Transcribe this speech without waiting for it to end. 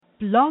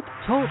Blog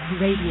Talk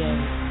Radio.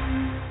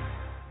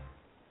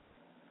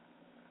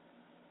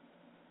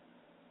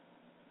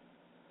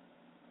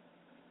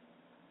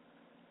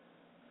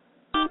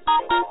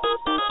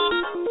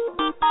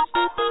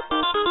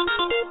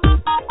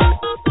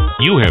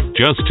 You have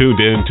just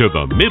tuned in to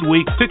the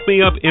Midweek Pick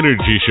Me Up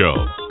Energy Show,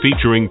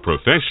 featuring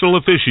professional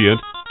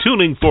officiant,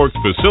 tuning fork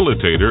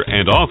facilitator,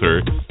 and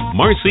author,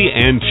 Marcy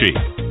Ann Cheek.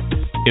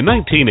 In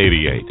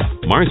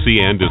 1988, Marcy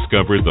Ann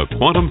discovered the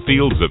quantum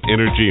fields of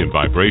energy and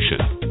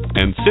vibration,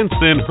 and since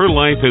then her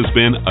life has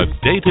been a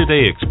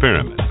day-to-day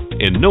experiment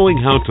in knowing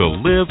how to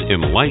live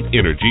in light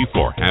energy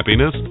for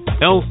happiness,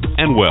 health,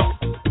 and wealth.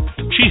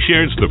 She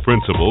shares the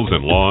principles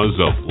and laws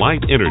of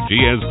light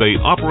energy as they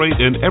operate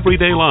in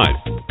everyday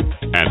life.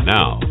 And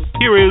now,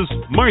 here is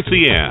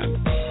Marcy Ann.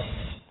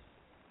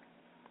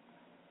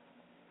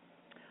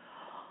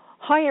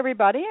 Hi,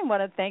 everybody. I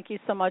want to thank you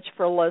so much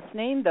for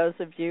listening, those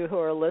of you who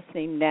are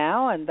listening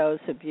now and those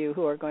of you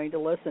who are going to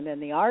listen in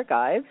the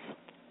archives.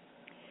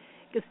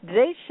 Because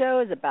today's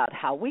show is about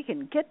how we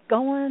can get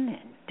going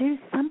and do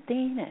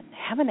something and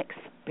have an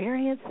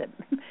experience that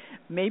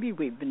maybe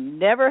we've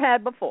never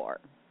had before.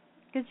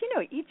 Because, you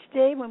know, each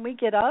day when we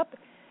get up,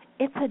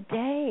 it's a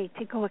day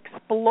to go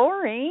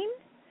exploring,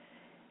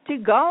 to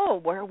go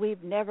where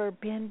we've never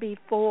been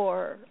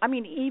before. I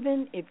mean,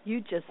 even if you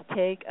just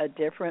take a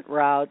different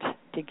route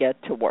to get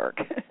to work,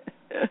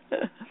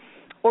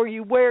 or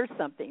you wear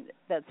something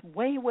that's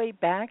way, way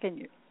back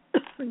in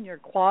your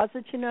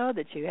closet, you know,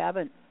 that you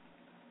haven't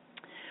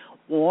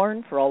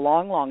worn for a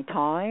long, long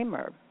time,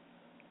 or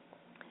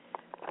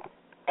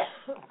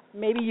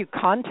maybe you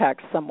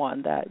contact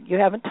someone that you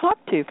haven't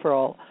talked to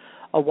for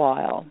a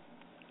while.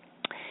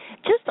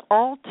 Just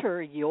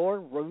alter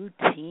your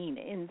routine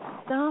in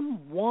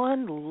some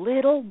one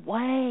little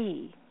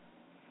way.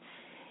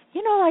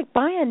 You know, like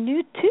buy a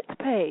new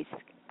toothpaste,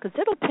 because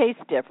it'll taste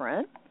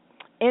different,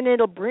 and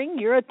it'll bring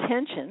your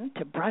attention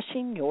to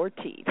brushing your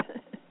teeth.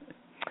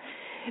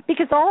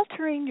 Because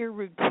altering your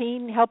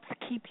routine helps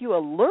keep you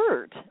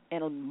alert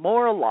and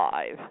more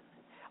alive.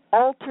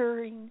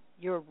 Altering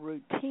your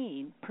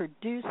routine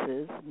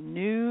produces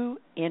new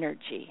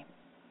energy.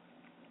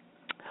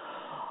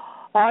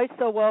 I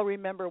so well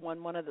remember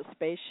when one of the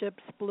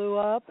spaceships blew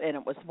up, and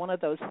it was one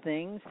of those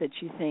things that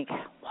you think,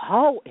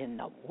 how in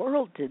the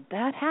world did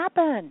that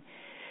happen?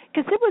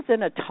 Because it was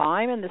in a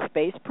time in the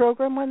space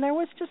program when there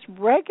was just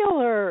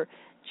regular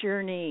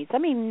journeys. I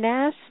mean,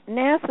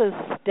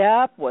 NASA's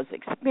step was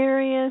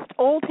experienced,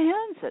 old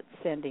hands at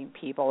sending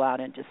people out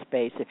into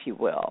space, if you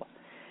will.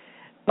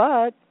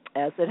 But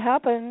as it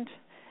happened,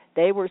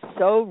 they were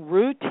so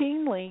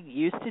routinely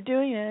used to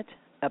doing it.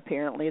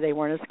 Apparently, they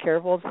weren't as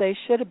careful as they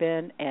should have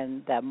been,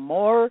 and the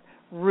more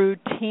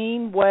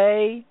routine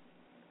way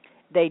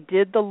they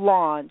did the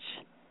launch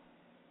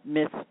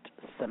missed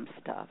some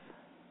stuff,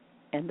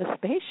 and the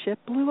spaceship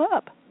blew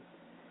up.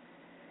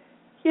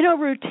 You know,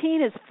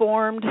 routine is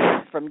formed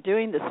from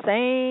doing the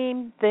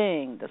same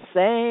thing the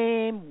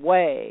same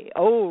way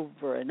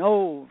over and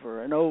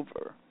over and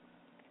over.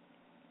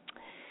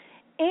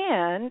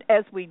 And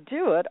as we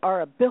do it,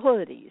 our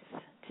abilities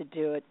to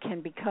do it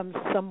can become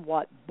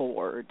somewhat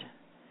bored.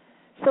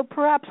 So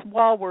perhaps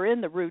while we're in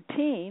the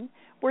routine,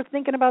 we're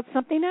thinking about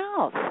something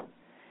else,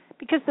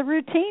 because the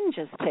routine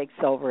just takes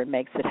over and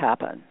makes it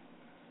happen.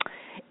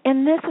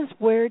 And this is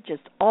where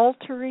just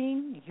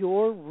altering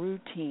your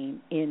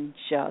routine in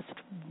just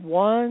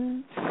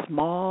one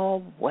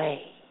small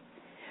way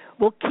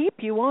will keep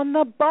you on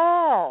the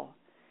ball,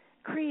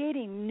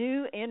 creating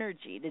new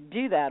energy to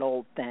do that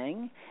old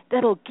thing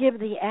that'll give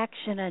the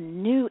action a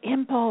new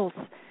impulse,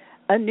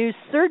 a new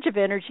surge of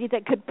energy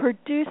that could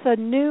produce a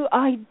new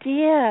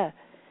idea,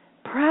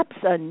 perhaps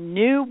a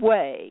new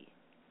way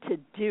to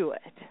do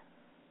it.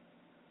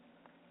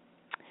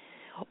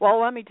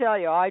 Well, let me tell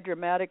you, I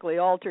dramatically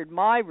altered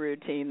my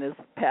routine this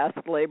past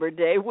Labor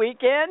Day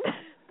weekend.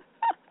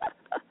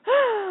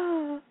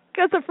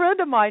 Because a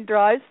friend of mine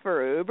drives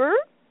for Uber,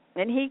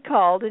 and he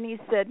called and he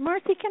said,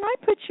 Marcy, can I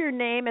put your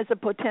name as a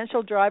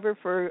potential driver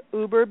for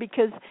Uber?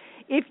 Because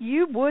if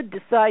you would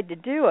decide to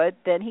do it,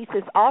 then he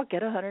says, I'll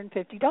get $150.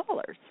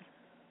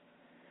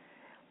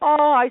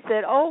 Oh, I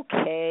said,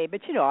 okay, but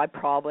you know, I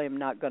probably am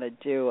not going to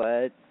do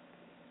it.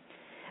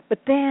 But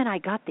then I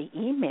got the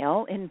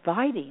email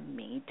inviting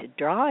me to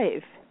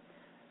drive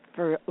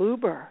for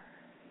Uber.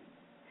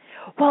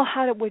 Well,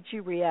 would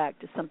you react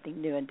to something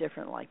new and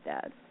different like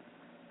that?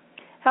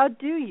 How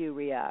do you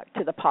react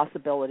to the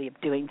possibility of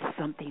doing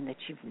something that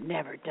you've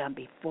never done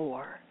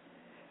before?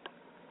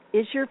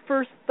 Is your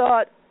first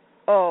thought,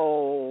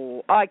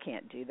 oh, I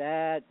can't do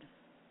that?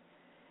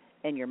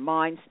 And your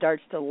mind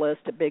starts to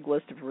list a big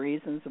list of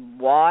reasons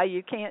why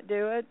you can't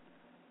do it?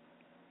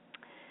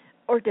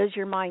 Or does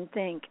your mind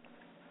think,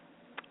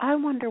 I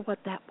wonder what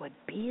that would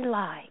be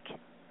like?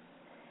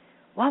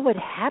 What would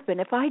happen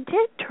if I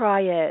did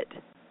try it?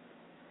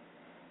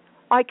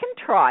 I can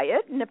try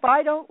it, and if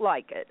I don't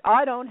like it,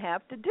 I don't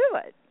have to do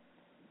it.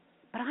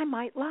 But I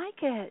might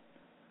like it.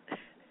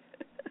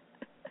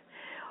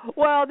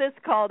 Well, this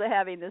call to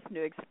having this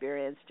new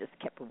experience just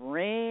kept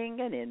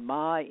ringing in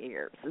my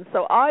ears. And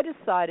so I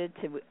decided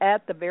to,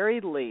 at the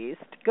very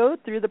least, go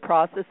through the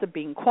process of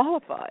being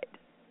qualified.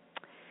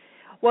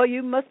 Well,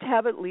 you must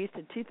have at least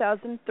a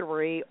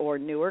 2003 or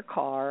newer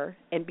car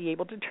and be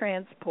able to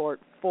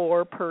transport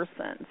 4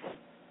 persons.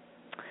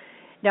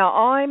 Now,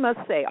 I must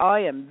say, I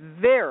am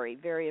very,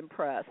 very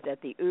impressed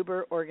at the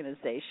Uber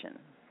organization.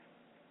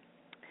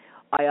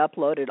 I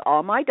uploaded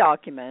all my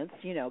documents,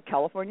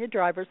 California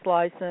driver's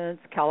license,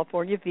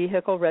 California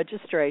vehicle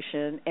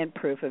registration, and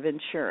proof of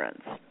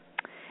insurance.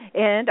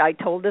 And I was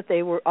told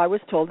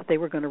that they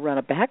were going to run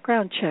a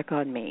background check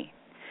on me.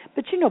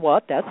 But you know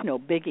what? That's no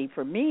biggie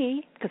for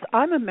me because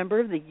I'm a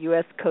member of the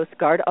U.S. Coast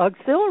Guard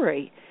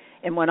Auxiliary.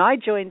 And when I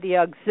joined the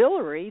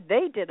Auxiliary,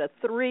 they did a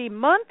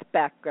 3-month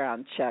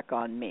background check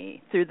on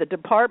me through the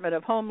Department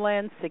of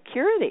Homeland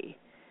Security.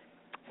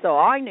 So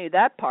I knew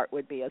that part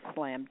would be a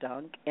slam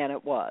dunk, and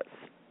it was.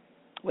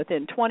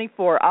 Within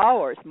 24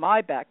 hours,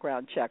 my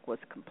background check was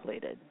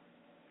completed.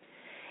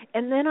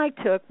 And then I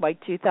took my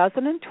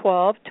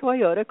 2012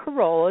 Toyota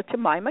Corolla to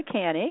my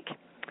mechanic,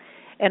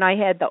 and I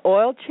had the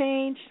oil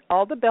changed,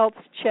 all the belts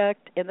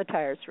checked, and the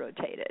tires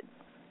rotated.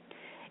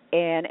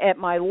 And at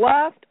my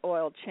last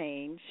oil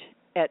change,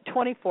 at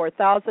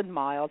 24,000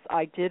 miles,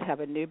 I did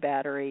have a new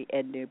battery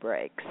and new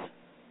brakes.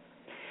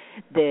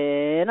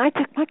 Then I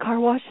took my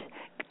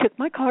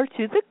car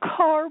to the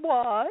car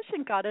wash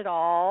and got it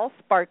all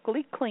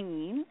sparkly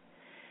clean.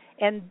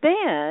 And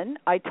then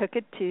I took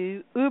it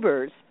to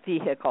Uber's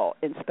vehicle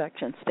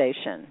inspection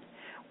station,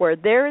 where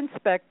their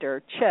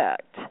inspector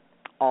checked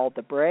all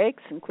the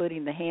brakes,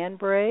 including the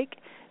handbrake,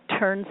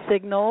 turn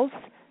signals,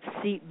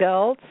 seat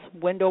belts,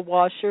 window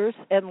washers,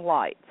 and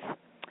lights.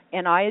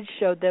 And I had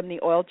showed them the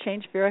oil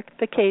change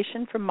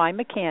verification from my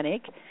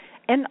mechanic,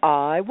 and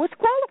I was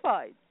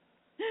qualified.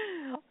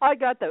 I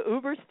got the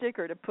Uber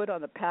sticker to put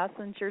on the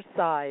passenger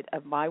side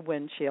of my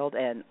windshield,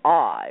 and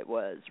I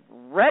was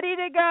ready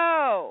to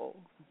go.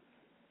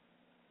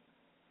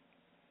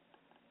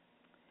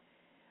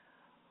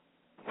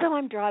 So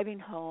I'm driving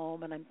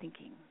home, and I'm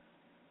thinking,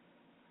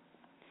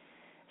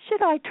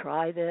 should I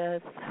try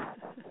this?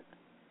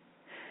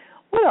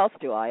 What else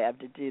do I have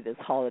to do this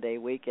holiday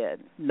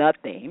weekend?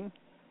 Nothing.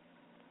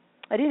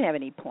 I didn't have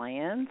any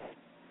plans.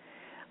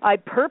 I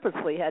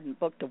purposely hadn't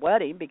booked a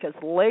wedding because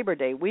Labor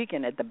Day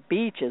weekend at the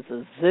beach is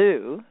a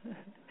zoo.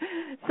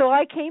 So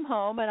I came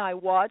home and I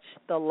watched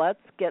the Let's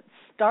Get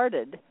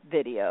Started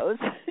videos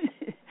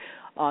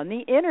on the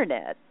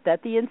Internet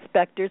that the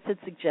inspectors had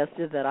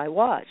suggested that I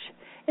watch.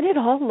 And it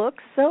all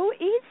looked so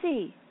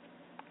easy.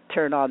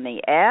 Turn on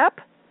the app,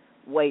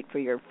 wait for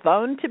your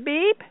phone to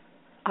beep.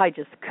 I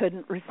just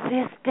couldn't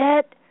resist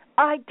it.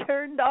 I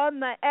turned on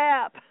the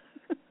app.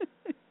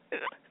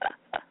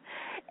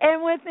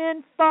 And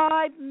within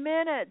 5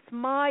 minutes,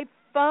 my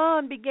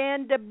phone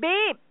began to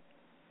beep.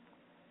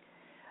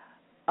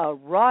 A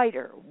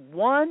rider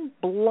 1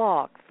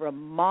 block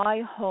from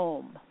my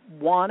home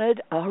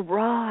wanted a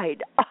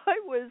ride. I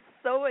was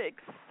so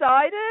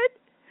excited.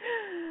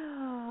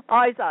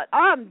 I thought,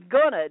 I'm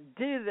going to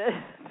do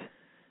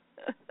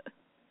this.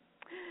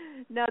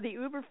 Now, the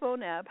Uber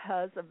phone app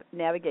has a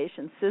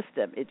navigation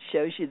system. It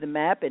shows you the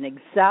map and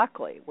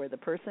exactly where the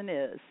person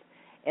is,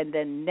 and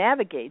then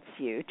navigates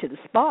you to the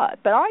spot.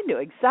 But I knew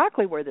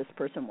exactly where this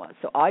person was,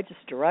 so I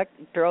just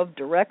drove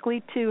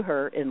directly to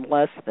her in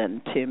less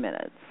than 2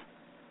 minutes.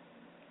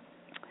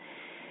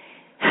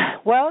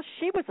 Well,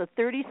 she was a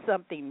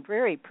 30-something,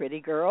 very pretty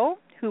girl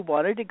who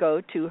wanted to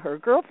go to her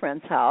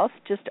girlfriend's house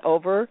just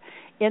over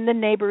in the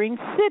neighboring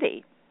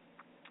city.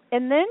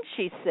 And then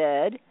she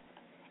said,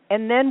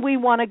 and then we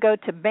want to go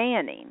to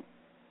Banning.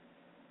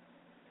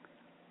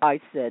 I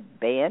said,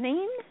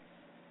 Banning?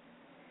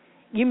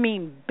 You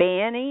mean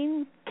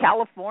Banning,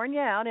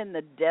 California, out in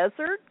the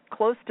desert,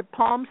 close to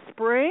Palm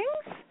Springs?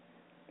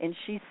 And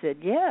she said,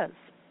 yes.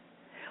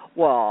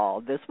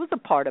 Well, this was a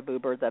part of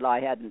Uber that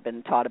I hadn't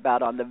been taught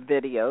about on the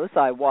videos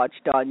I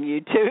watched on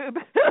YouTube.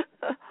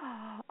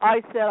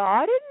 I said,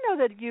 I didn't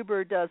know that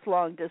Uber does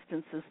long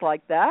distances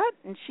like that.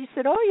 And she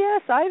said, oh,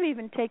 yes, I've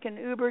even taken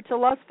Uber to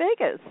Las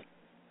Vegas.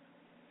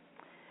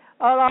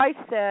 Well, I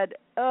said,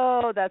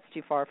 oh, that's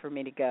too far for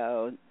me to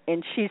go.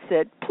 And she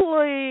said,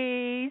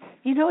 please,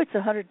 it's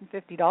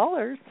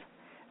 $150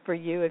 for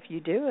you if you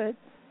do it.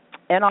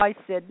 And I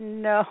said,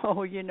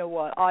 no, you know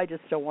what, I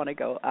just don't want to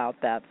go out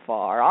that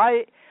far.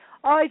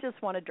 I just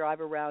want to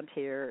drive around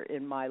here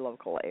in my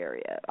local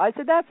area. I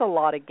said, that's a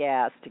lot of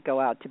gas to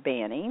go out to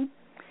Banning,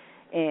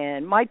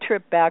 and my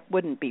trip back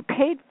wouldn't be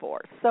paid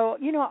for. So,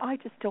 I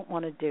just don't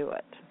want to do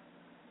it.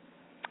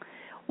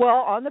 Well,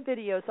 on the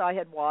videos I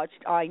had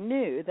watched, I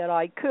knew that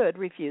I could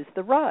refuse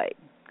the ride.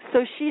 So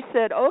she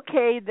said,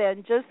 okay,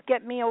 then just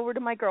get me over to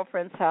my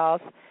girlfriend's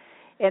house,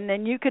 and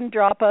then you can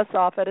drop us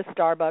off at a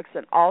Starbucks,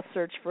 and I'll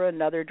search for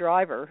another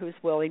driver who's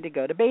willing to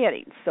go to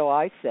Banning. So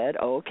I said,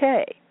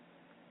 okay.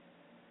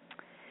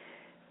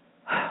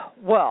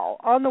 Well,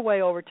 on the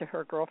way over to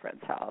her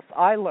girlfriend's house,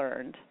 I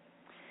learned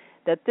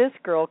that this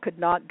girl could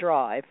not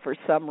drive for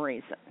some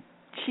reason.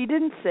 She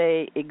didn't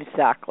say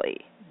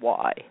exactly,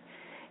 why.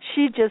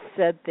 She just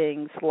said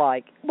things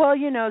like, well,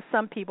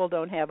 some people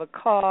don't have a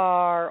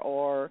car,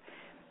 or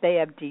they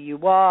have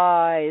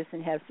DUIs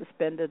and have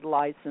suspended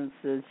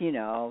licenses,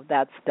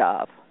 that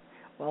stuff.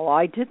 Well,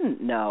 I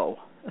didn't know.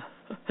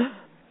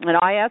 And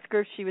I asked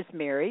her if she was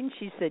married, and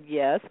she said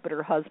yes, but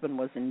her husband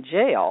was in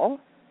jail.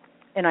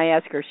 And I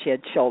asked her if she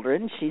had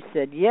children. She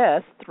said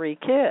yes, 3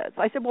 kids.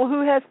 I said, well,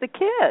 who has the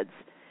kids?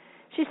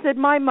 She said,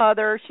 my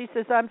mother. She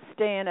says, I'm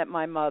staying at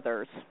my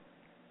mother's.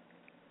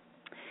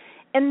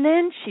 And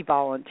then she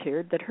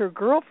volunteered that her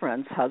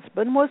girlfriend's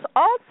husband was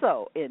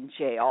also in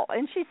jail.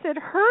 And she said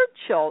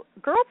her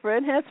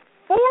girlfriend has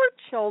 4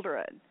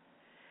 children.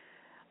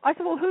 I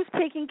said, well, who's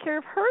taking care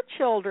of her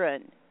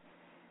children?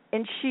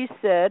 And she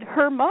said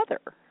her mother.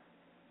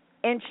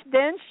 And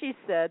then she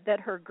said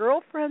that her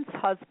girlfriend's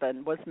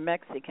husband was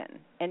Mexican.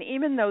 And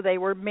even though they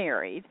were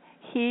married,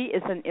 he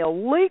is an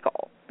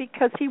illegal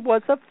because he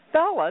was a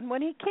felon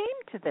when he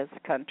came to this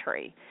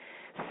country.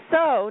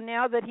 So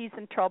now that he's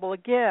in trouble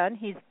again,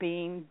 he's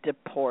being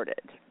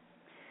deported.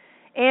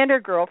 And her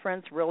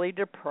girlfriend's really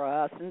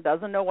depressed and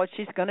doesn't know what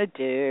she's going to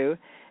do.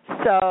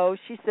 So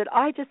she said,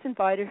 I just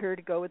invited her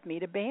to go with me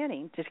to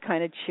Banning to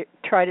kind of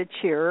try to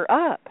cheer her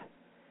up.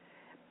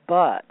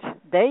 But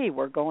they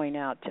were going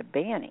out to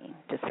Banning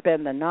to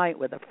spend the night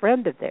with a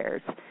friend of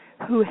theirs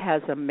who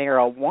has a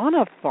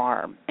marijuana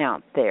farm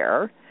out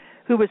there,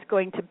 who was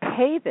going to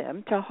pay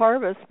them to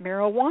harvest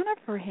marijuana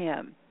for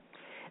him.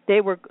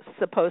 They were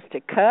supposed to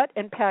cut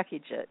and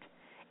package it,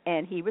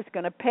 and he was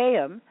going to pay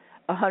them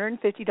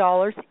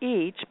 $150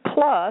 each,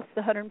 plus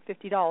the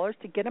 $150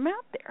 to get them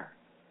out there.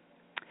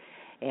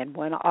 And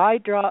when I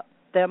dropped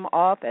them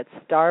off at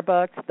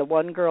Starbucks, the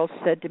one girl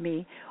said to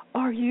me,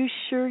 are you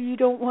sure you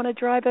don't want to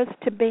drive us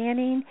to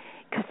Banning?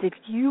 Because if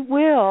you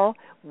will,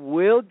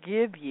 we'll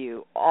give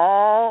you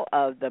all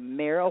of the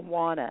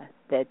marijuana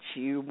that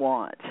you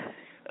want.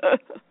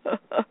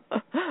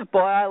 Boy,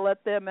 I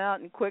let them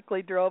out and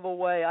quickly drove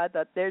away. I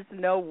thought, there's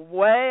no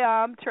way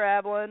I'm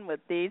traveling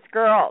with these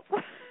girls.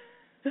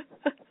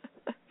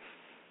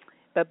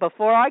 But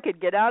before I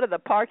could get out of the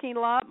parking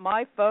lot,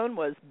 my phone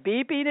was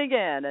beeping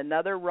again,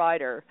 another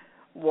rider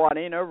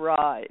wanting a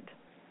ride.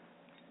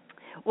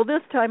 Well,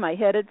 this time I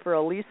headed for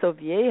Aliso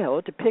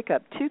Viejo to pick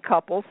up 2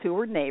 couples who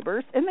were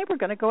neighbors, and they were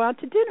going to go out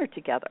to dinner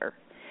together.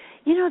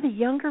 The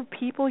younger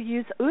people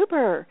use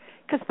Uber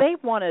because they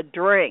want a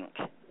drink.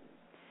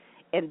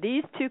 And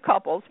these 2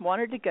 couples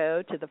wanted to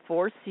go to the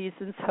Four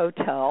Seasons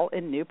Hotel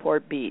in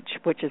Newport Beach,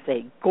 which is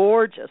a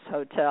gorgeous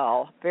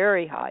hotel,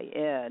 very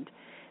high-end,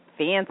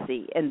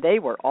 fancy, and they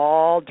were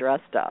all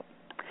dressed up.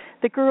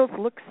 The girls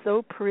looked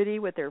so pretty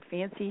with their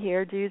fancy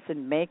hairdos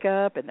and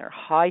makeup and their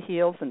high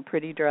heels and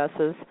pretty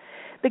dresses.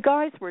 The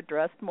guys were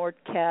dressed more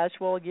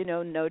casual,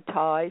 no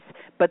ties,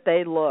 but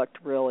they looked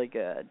really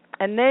good.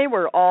 And they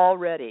were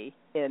already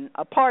in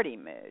a party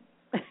mood.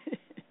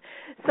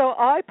 So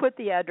I put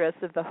the address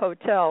of the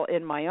hotel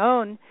in my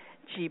own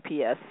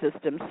GPS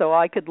system so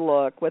I could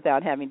look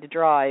without having to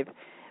drive,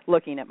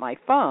 looking at my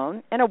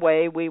phone, and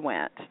away we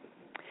went.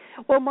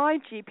 Well, my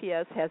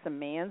GPS has a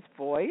man's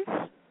voice,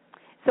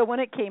 so when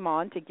it came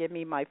on to give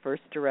me my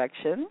first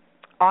direction,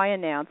 I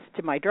announced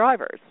to my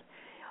drivers,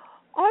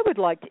 I would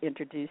like to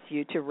introduce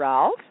you to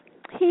Ralph.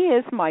 He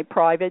is my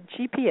private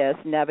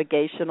GPS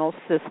navigational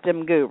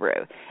system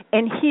guru,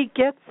 and he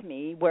gets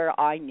me where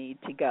I need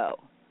to go.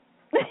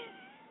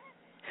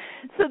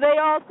 So they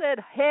all said,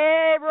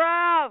 hey,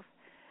 Ralph,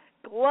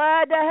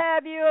 glad to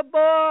have you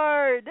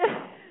aboard.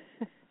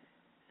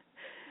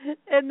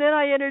 And then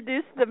I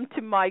introduced them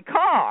to my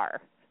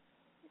car.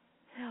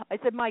 I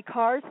said, my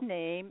car's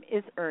name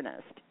is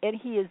Ernest, and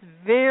he is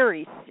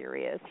very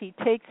serious. He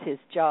takes his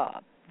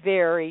job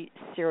very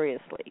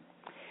seriously,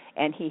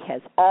 and he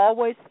has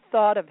always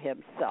thought of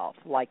himself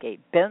like a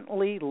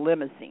Bentley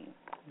limousine,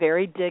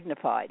 very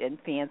dignified and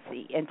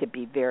fancy, and to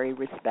be very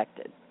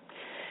respected.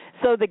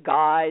 So the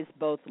guys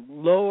both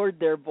lowered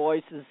their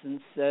voices and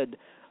said,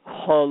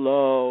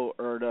 hello,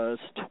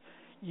 Ernest.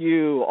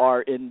 You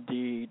are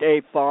indeed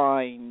a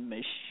fine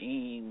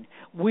machine.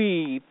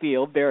 We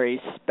feel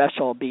very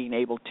special being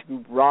able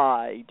to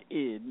ride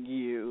in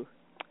you.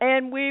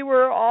 And we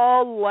were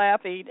all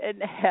laughing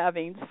and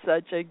having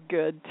such a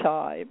good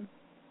time.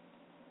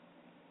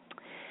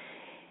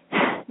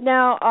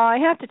 Now, I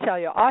have to tell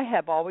you, I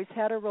have always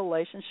had a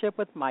relationship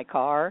with my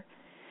car.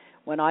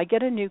 When I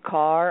get a new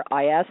car,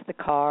 I ask the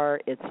car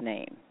its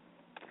name.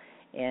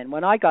 And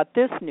when I got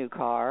this new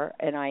car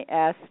and I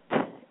asked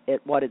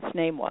it what its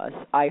name was,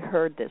 I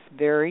heard this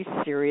very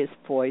serious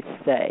voice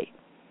say,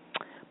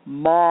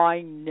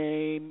 my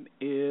name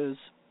is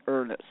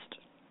Ernest.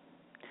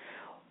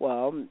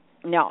 Well,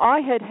 now I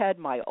had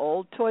my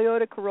old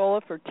Toyota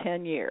Corolla for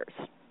 10 years,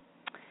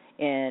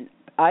 and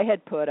I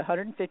had put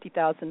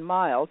 150,000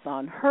 miles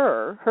on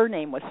her. Her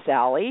name was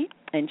Sally,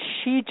 and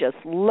she just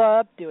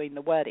loved doing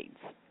the weddings.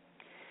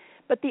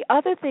 But the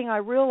other thing I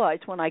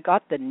realized when I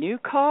got the new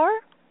car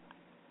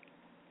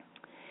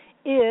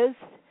is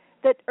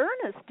that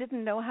Ernest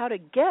didn't know how to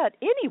get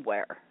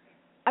anywhere.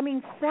 I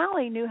mean,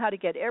 Sally knew how to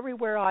get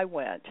everywhere I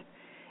went.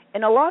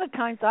 And a lot of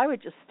times I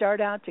would just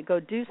start out to go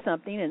do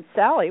something, and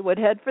Sally would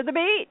head for the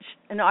beach.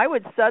 And I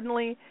would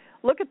suddenly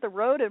look at the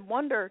road and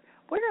wonder,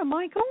 where am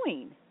I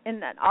going?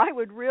 And then I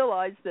would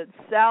realize that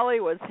Sally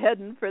was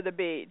heading for the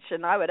beach,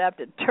 and I would have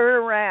to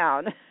turn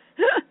around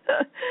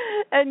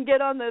and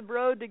get on the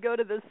road to go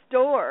to the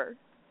store.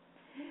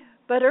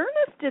 But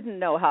Ernest didn't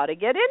know how to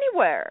get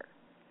anywhere.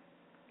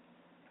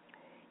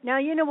 Now,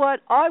 you know what?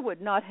 I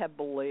would not have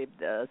believed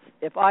this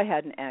if I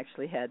hadn't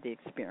actually had the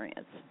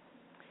experience.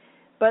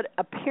 But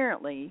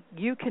apparently,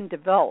 you can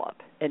develop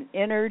an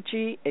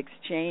energy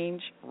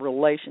exchange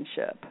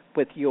relationship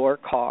with your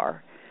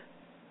car.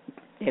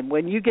 And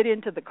when you get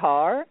into the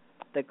car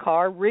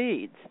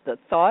reads the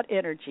thought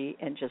energy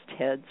and just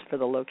heads for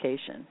the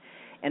location.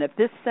 And if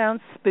this sounds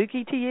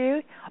spooky to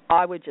you,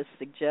 I would just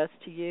suggest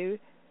to you,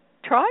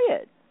 try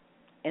it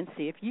and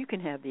see if you can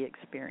have the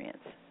experience.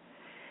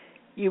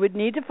 You would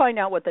need to find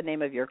out what the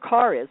name of your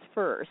car is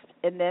first,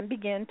 and then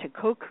begin to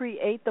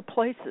co-create the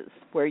places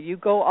where you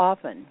go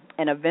often,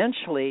 and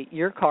eventually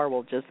your car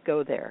will just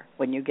go there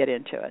when you get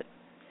into it.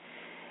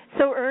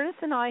 So Ernest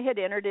and I had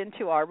entered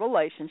into our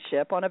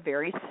relationship on a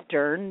very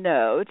stern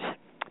note,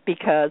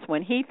 because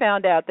when he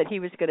found out that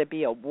he was going to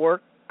be a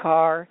work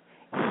car,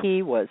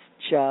 he was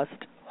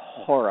just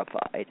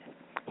horrified.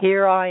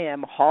 Here I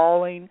am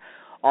hauling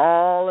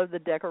all of the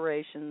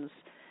decorations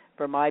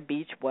for my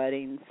beach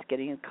weddings,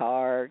 getting a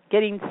car,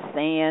 getting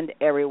sand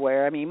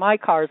everywhere. I mean, my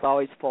car is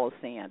always full of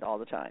sand all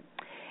the time.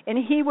 And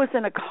he was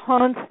in a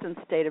constant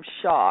state of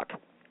shock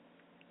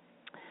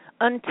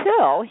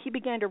until he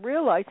began to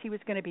realize he was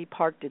going to be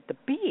parked at the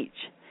beach.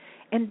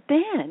 And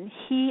then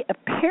he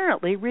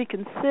apparently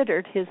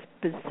reconsidered his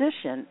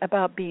position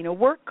about being a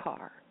work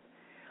car.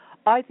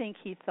 I think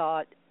he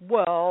thought,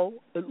 well,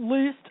 at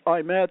least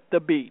I'm at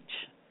the beach.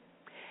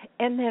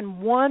 And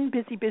then one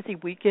busy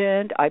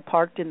weekend, I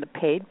parked in the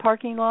paid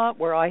parking lot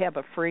where I have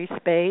a free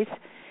space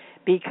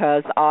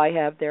because I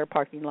have their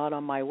parking lot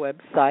on my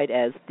website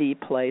as the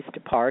place to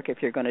park if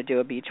you're going to do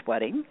a beach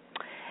wedding.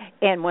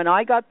 And when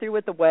I got through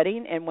with the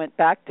wedding and went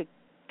back to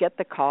get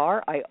the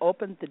car, I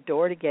opened the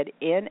door to get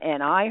in,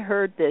 and I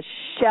heard this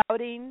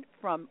shouting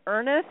from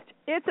Ernest,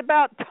 "It's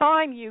about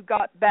time you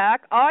got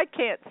back. I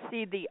can't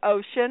see the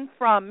ocean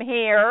from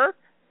here."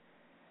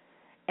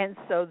 And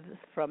so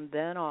from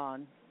then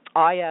on,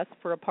 I asked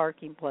for a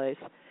parking place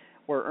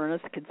where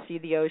Ernest could see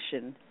the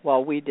ocean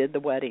while we did the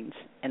weddings.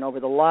 And over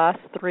the last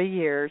 3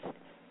 years,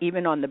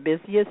 even on the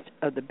busiest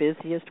of the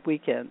busiest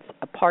weekends,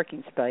 a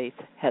parking space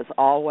has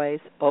always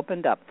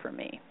opened up for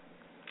me.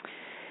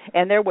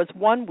 And there was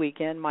one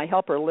weekend, my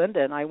helper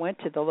Linda and I went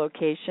to the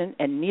location,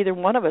 and neither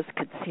one of us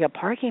could see a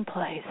parking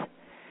place.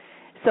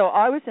 So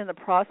I was in the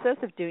process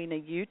of doing a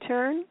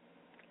U-turn,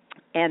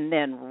 and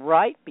then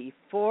right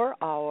before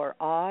our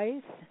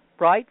eyes,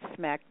 right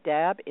smack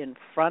dab in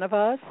front of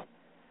us,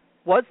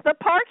 was the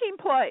parking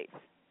place.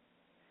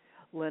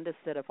 Linda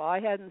said, if I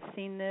hadn't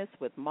seen this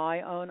with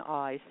my own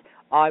eyes,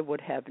 I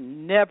would have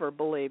never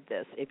believed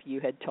this if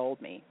you had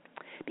told me.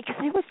 Because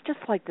it was just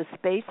like the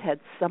space had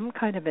some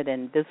kind of an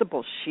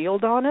invisible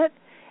shield on it,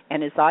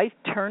 and as I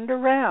turned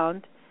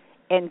around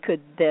and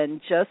could then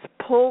just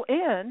pull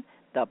in,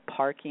 the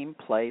parking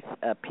place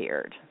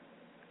appeared.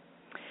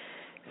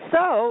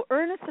 So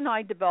Ernest and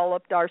I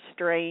developed our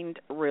strained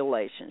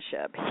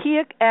relationship.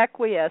 He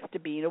acquiesced to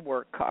being a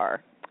work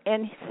car,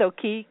 and so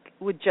he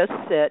would just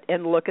sit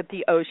and look at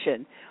the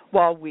ocean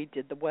while we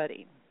did the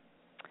wedding.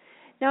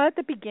 Now, at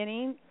the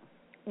beginning,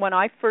 when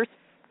I first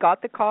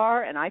got the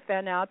car and I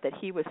found out that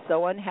he was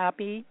so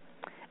unhappy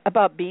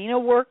about being a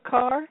work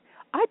car,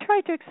 I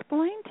tried to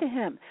explain to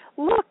him,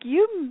 look,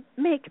 you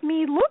make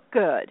me look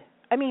good.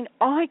 I mean,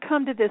 I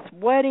come to this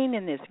wedding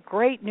in this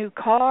great new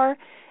car,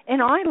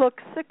 and I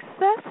look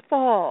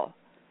successful.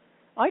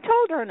 I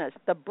told Ernest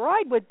the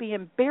bride would be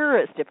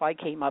embarrassed if I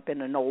came up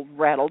in an old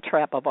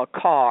rattletrap of a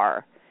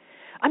car.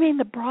 I mean,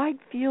 the bride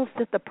feels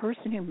that the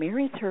person who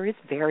marries her is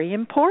very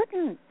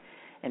important,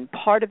 and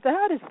part of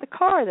that is the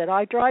car that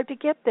I drive to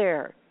get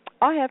there.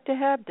 I have to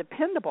have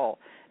dependable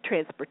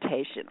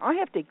transportation. I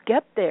have to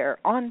get there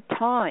on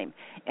time,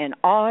 and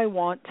I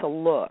want to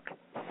look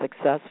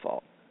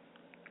successful.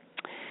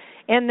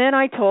 And then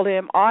I told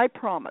him, I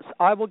promise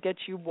I will get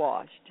you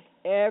washed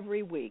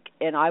every week,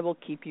 and I will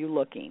keep you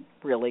looking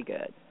really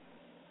good.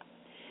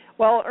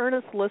 Well,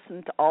 Ernest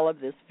listened to all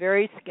of this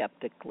very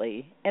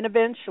skeptically, and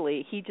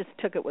eventually he just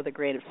took it with a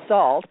grain of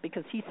salt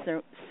because he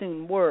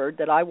soon learned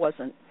that I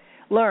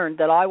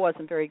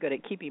wasn't very good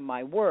at keeping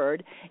my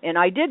word, and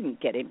I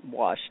didn't get him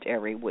washed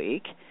every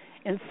week.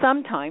 And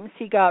sometimes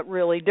he got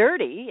really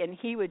dirty, and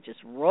he would just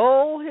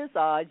roll his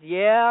eyes,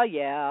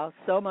 yeah,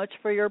 so much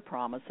for your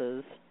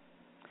promises.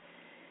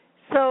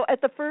 So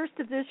at the first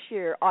of this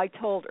year, I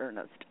told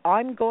Ernest,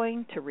 I'm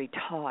going to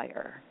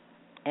retire,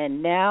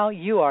 and now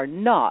you are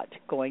not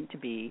going to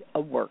be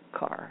a work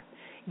car.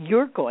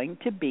 You're going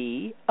to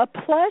be a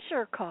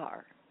pleasure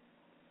car.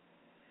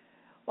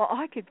 Well,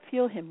 I could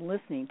feel him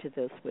listening to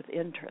this with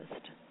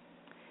interest.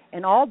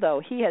 And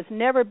although he has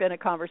never been a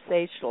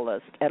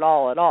conversationalist at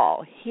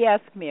all, he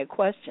asked me a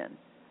question.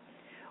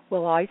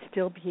 will I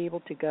still be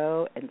able to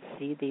go and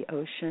see the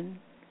ocean?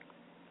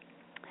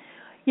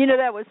 You know,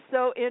 that was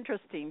so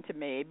interesting to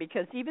me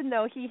because even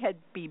though he had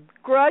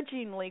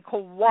begrudgingly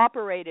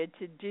cooperated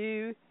to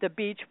do the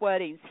beach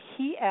weddings,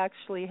 he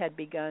actually had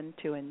begun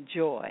to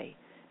enjoy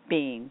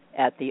being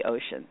at the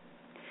ocean.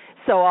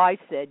 So I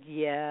said,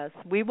 yes,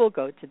 we will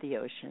go to the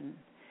ocean.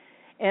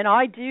 And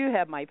I do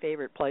have my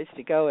favorite place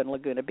to go in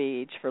Laguna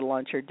Beach for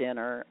lunch or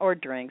dinner or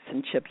drinks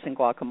and chips and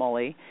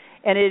guacamole.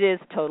 And it is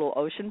total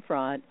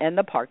oceanfront, and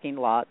the parking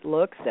lot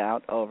looks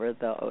out over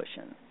the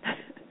ocean.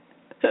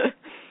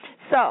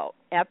 So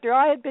after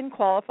I had been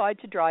qualified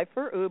to drive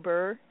for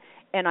Uber,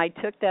 and I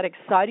took that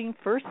exciting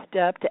first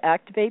step to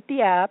activate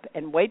the app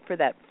and wait for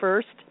that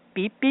first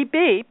beep, beep,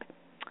 beep,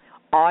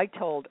 I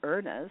told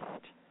Ernest,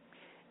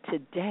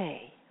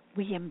 today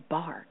we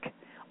embark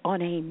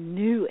on a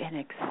new and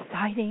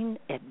exciting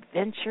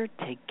adventure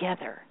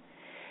together.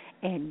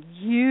 And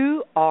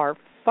you are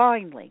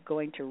finally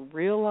going to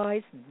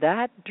realize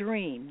that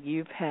dream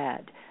you've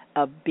had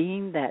of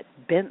being that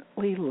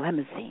Bentley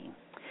limousine.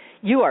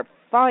 You are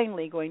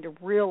finally going to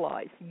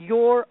realize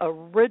your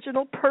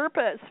original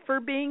purpose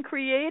for being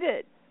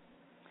created.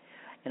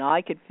 And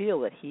I could feel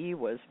that he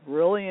was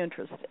really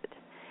interested.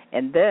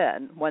 And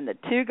then when the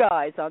two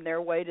guys on their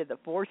way to the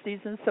Four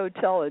Seasons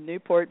Hotel in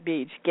Newport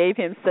Beach gave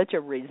him such a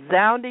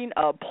resounding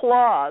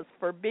applause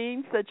for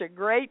being such a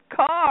great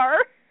car,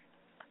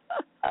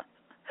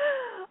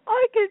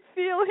 I could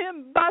feel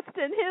him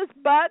busting his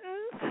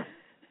buttons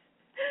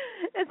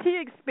as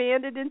he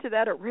expanded into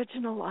that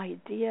original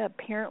idea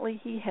apparently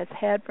he has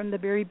had from the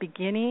very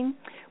beginning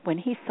when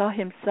he saw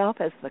himself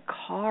as the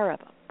car of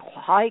a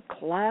high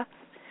class,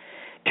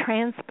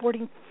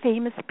 transporting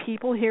famous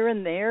people here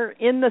and there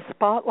in the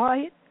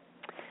spotlight.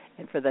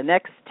 And for the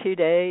next 2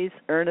 days,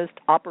 Ernest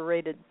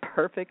operated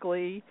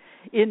perfectly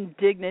in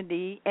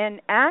dignity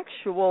and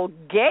actual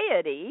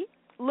gaiety,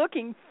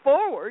 looking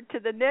forward to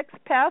the next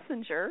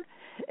passenger,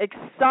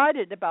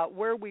 excited about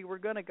where we were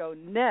going to go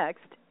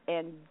next,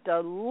 and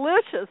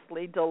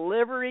deliciously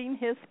delivering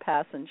his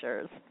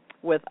passengers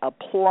with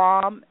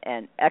aplomb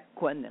and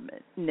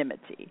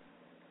equanimity.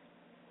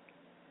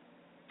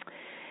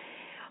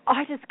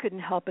 I just couldn't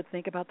help but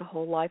think about the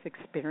whole life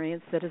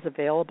experience that is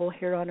available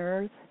here on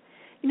Earth.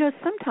 You know,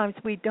 sometimes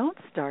we don't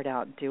start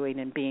out doing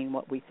and being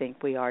what we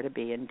think we are to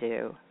be and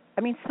do.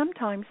 I mean,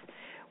 sometimes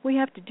we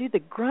have to do the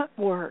grunt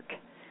work,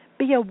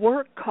 be a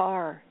work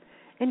car,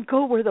 and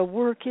go where the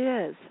work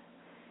is.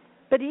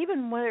 But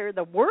even where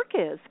the work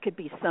is could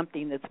be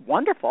something that's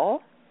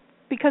wonderful,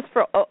 because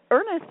for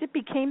Ernest it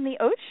became the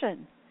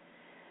ocean.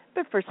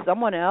 But for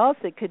someone else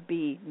it could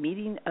be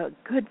meeting a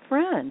good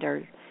friend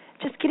or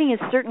just getting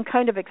a certain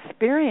kind of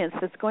experience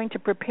that's going to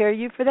prepare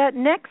you for that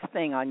next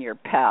thing on your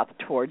path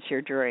towards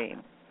your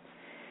dream.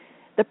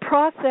 The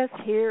process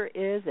here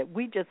is that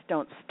we just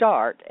don't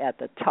start at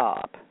the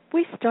top.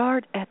 We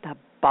start at the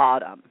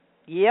bottom.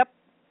 Yep.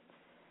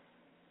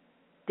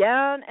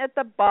 Down at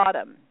the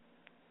bottom.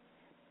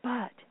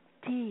 But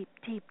deep,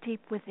 deep, deep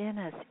within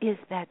us is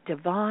that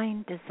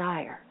divine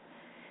desire,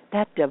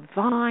 that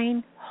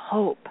divine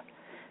hope,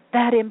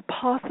 that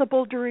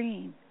impossible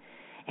dream.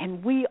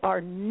 And we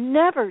are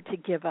never to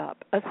give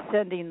up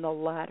ascending the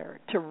ladder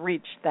to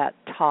reach that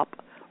top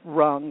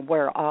rung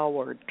where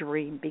our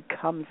dream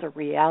becomes a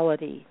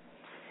reality.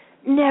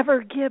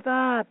 Never give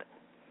up.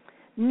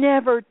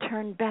 Never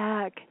turn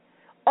back.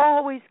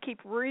 Always keep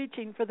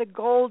reaching for the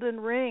golden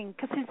ring,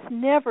 because it's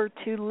never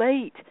too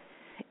late.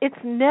 It's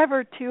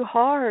never too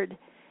hard.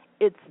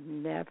 It's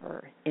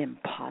never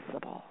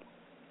impossible.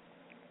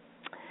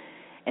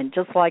 And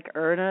just like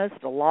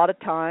Ernest, a lot of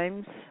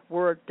times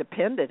we're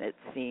dependent, it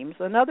seems,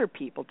 on other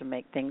people to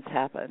make things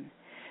happen.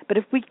 But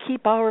if we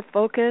keep our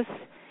focus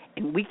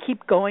and we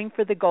keep going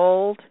for the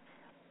gold,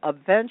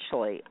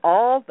 eventually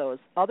all those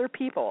other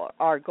people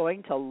are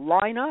going to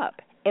line up,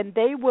 and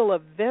they will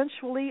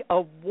eventually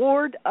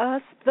award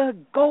us the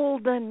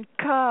golden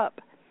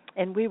cup,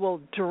 and we will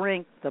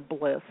drink the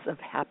bliss of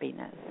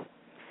happiness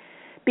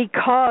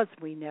because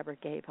we never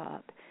gave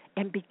up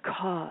and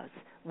because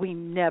we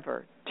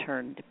never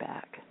turned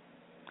back.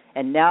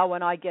 And now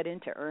when I get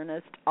into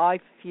Ernest, I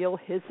feel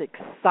his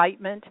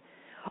excitement.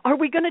 Are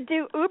we going to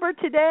do Uber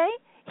today?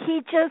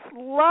 He just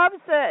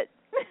loves it.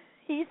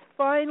 He's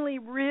finally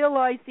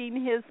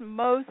realizing his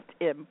most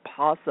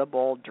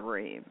impossible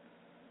dream.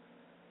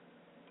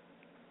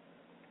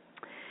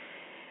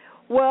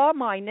 Well,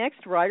 my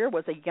next rider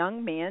was a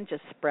young man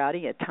just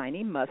sprouting a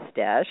tiny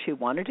mustache who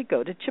wanted to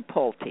go to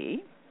Chipotle.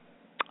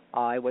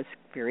 I was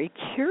very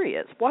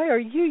curious. Why are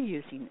you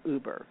using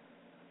Uber?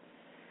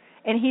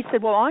 And he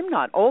said, well, I'm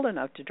not old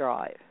enough to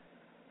drive.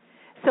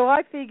 So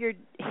I figured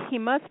he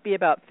must be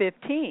about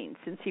 15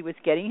 since he was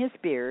getting his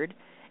beard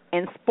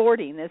and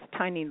sporting this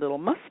tiny little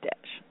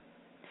mustache.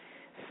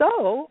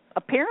 So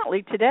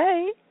apparently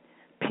today,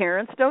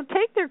 parents don't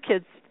take their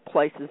kids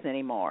places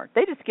anymore.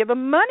 They just give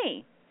them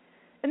money.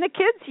 And the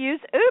kids use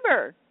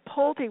Uber.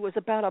 Chipotle was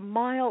about a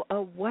mile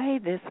away.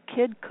 This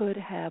kid could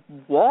have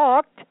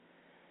walked.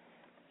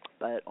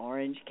 but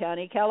Orange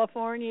County,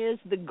 California is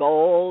the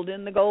gold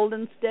in the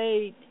Golden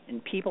State,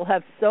 and people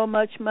have so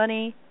much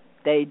money,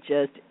 they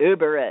just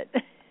Uber it.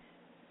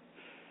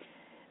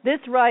 This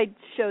ride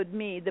showed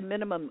me the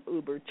minimum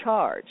Uber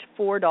charge,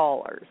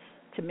 $4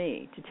 to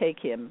me, to take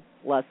him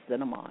less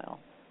than a mile.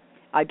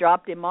 I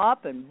dropped him off,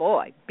 and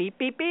boy, beep,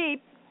 beep,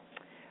 beep.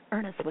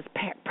 Ernest was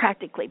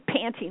practically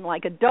panting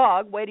like a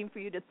dog waiting for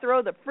you to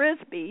throw the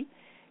Frisbee,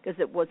 because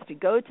it was to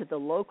go to the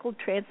local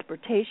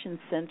transportation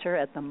center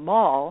at the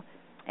mall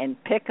and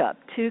pick up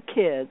two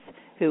kids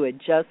who had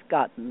just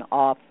gotten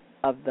off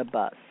of the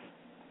bus.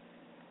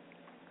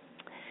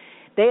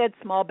 They had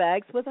small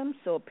bags with them,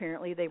 so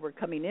apparently they were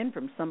coming in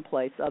from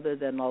someplace other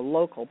than a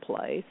local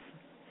place.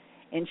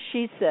 And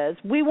she says,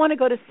 "We want to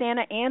go to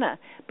Santa Ana,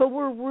 but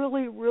we're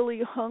really,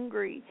 really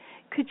hungry.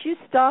 Could you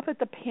stop at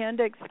the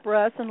Panda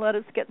Express and let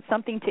us get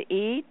something to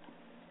eat?"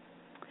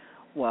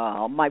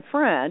 Well, my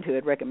friend, who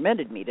had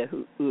recommended me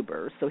to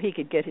Uber so he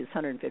could get his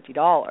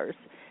 $150,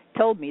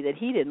 told me that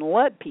he didn't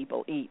let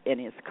people eat in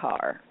his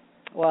car.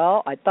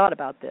 Well, I thought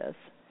about this,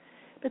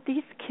 but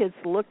these kids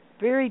looked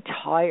very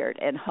tired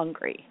and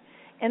hungry,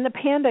 and the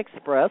Panda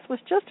Express was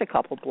just a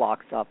couple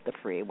blocks off the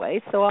freeway,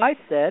 so I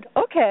said,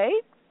 okay.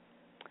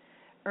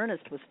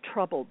 Ernest was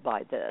troubled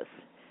by this.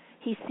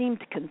 He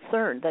seemed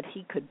concerned that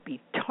he could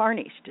be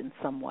tarnished in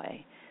some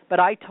way.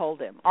 But I told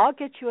him, I'll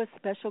get you a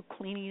special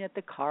cleaning at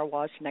the car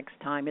wash next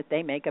time if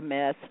they make a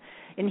mess.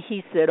 And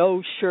he said,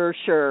 oh,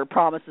 sure,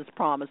 promises,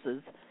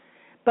 promises.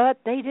 But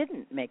they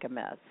didn't make a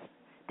mess.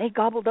 They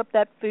gobbled up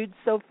that food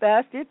so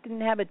fast it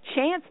didn't have a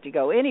chance to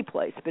go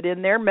anyplace but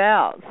in their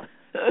mouths.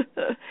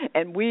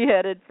 And we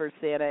headed for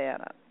Santa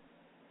Ana.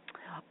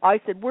 I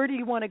said, where do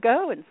you want to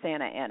go in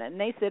Santa Ana? And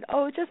they said,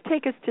 oh, just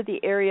take us to the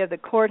area of the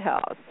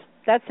courthouse.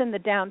 That's in the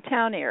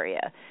downtown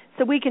area,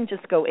 so we can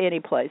just go any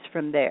place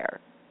from there.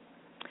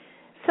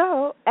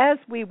 So as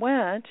we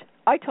went,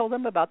 I told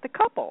them about the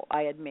couple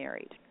I had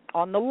married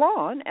on the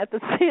lawn at the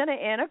Santa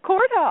Ana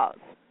courthouse.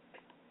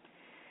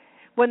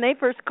 When they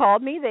first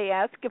called me, they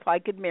asked if I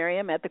could marry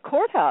them at the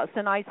courthouse,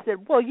 and I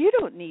said, well, you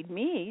don't need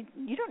me.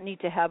 You don't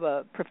need to have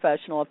a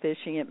professional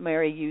officiant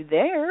marry you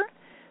there.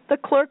 The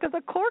clerk of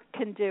the court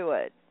can do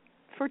it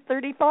for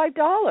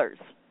 $35.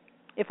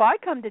 If I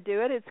come to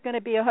do it, it's going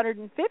to be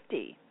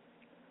 $150.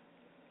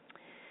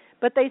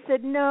 But they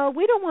said, no,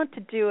 we don't want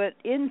to do it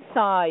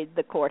inside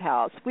the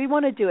courthouse. We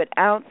want to do it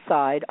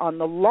outside on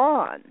the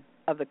lawn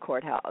of the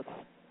courthouse.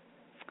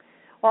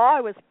 Well, I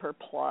was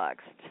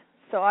perplexed.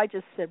 So I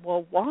just said,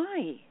 well,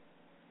 why?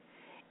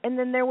 And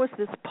then there was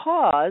this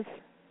pause,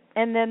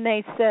 and then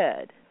they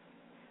said,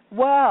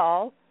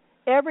 well,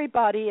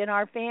 everybody in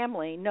our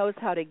family knows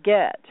how to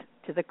get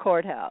to the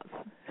courthouse.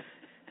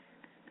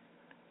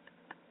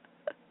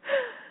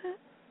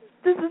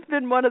 This has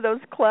been one of those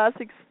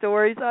classic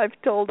stories I've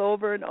told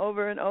over and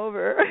over and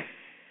over.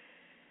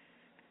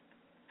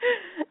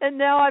 And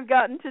now I've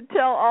gotten to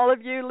tell all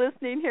of you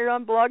listening here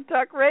on Blog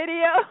Talk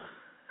Radio.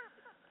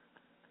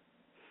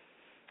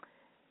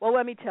 Well,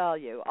 let me tell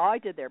you, I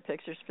did their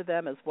pictures for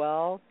them as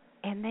well,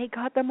 and they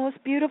got the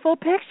most beautiful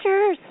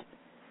pictures.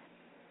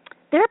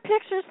 Their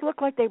pictures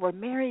look like they were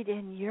married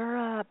in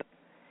Europe.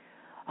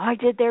 I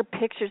did their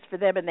pictures for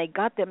them, and I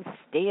got them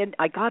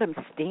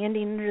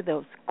standing under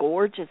those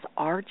gorgeous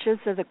arches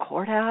of the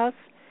courthouse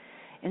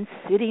and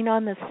sitting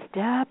on the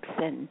steps,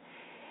 and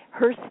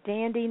her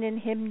standing and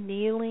him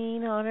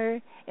kneeling on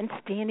her and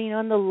standing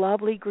on the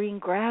lovely green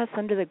grass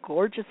under the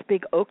gorgeous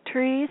big oak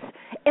trees,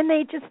 and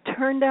they just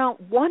turned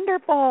out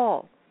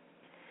wonderful.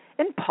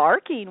 And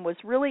parking was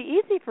really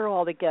easy for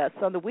all the guests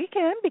on the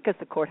weekend because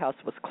the courthouse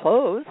was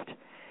closed,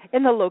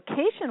 and the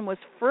location was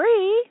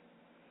free.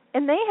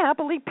 And they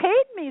happily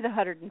paid me the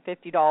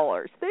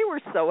 $150. They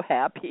were so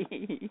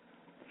happy.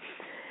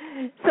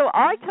 So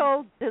I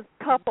told this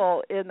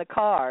couple in the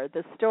car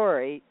the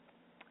story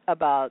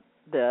about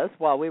this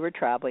while we were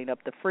traveling up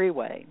the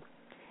freeway.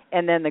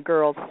 And then the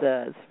girl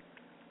says,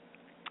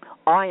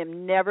 I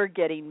am never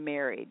getting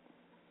married.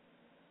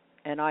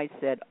 And I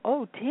said,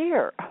 oh,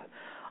 dear,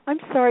 I'm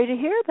sorry to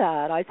hear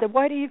that. I said,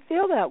 why do you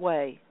feel that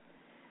way?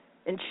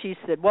 And she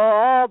said, well,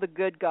 all the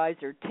good guys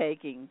are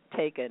taken.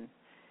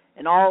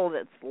 And all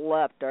that's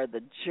left are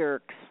the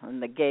jerks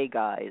and the gay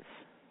guys.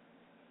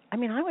 I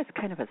mean, I was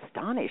kind of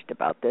astonished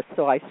about this,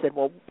 so I said,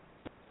 well,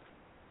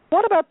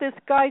 what about this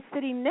guy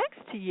sitting next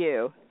to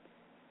you?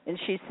 And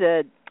she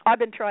said, I've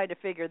been trying to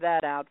figure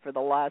that out for the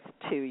last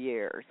 2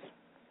 years.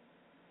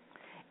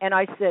 And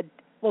I said,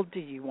 well, do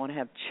you want to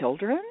have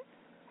children?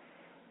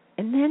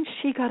 And then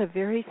she got a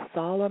very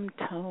solemn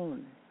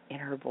tone in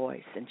her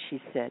voice, and she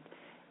said,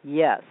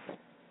 yes,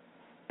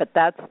 but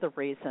that's the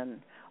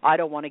reason I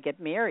don't want to get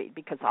married,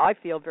 because I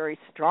feel very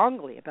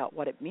strongly about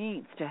what it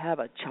means to have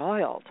a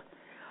child.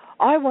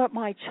 I want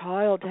my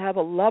child to have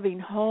a loving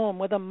home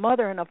with a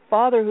mother and a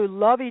father who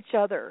love each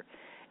other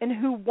and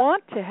who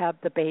want to have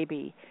the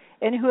baby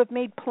and who have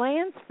made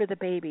plans for the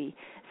baby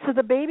so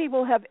the baby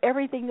will have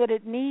everything that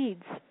it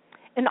needs.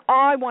 And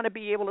I want to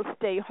be able to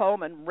stay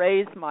home and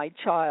raise my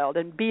child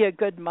and be a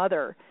good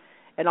mother.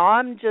 And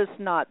I'm just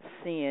not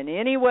seeing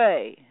any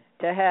way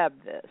to have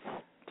this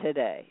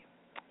today.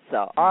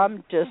 So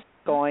I'm just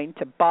going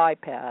to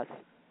bypass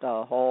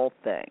the whole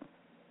thing.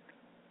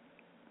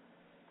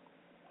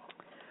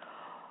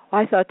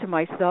 I thought to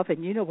myself,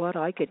 and you know what?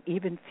 I could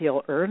even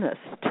feel earnest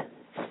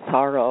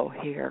sorrow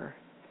here.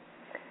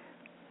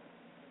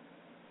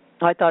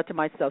 I thought to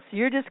myself, so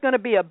you're just going to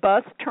be a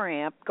bus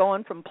tramp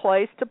going from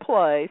place to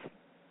place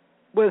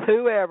with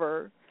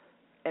whoever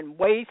and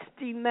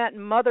wasting that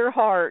mother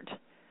heart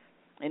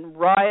in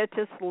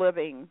riotous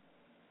living.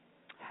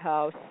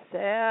 How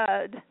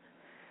sad.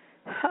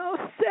 How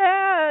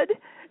sad.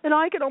 And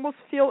I could almost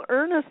feel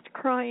Ernest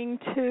crying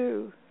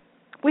too.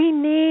 We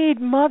need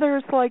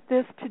mothers like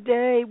this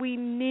today. We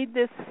need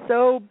this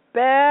so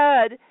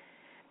bad.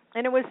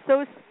 And it was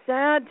so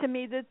sad to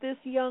me that this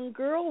young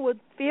girl would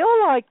feel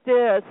like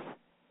this.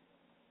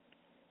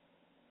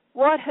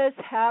 What has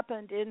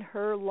happened in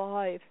her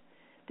life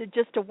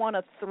to want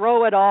to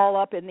throw it all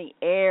up in the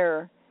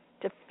air,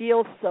 to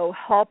feel so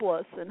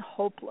helpless and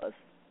hopeless?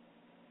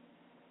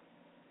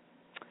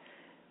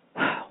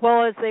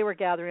 Well, as they were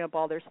gathering up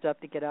all their stuff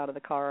to get out of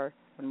the car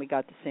when we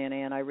got to Santa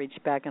Ana, I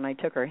reached back and I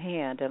took her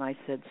hand and I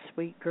said,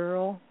 sweet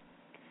girl,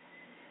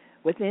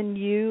 within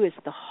you is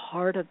the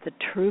heart of the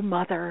true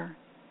mother,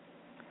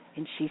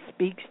 and she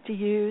speaks to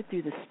you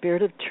through the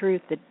spirit of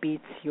truth that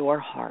beats your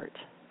heart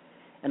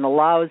and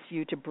allows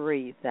you to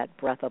breathe that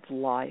breath of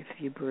life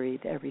you breathe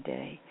every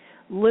day.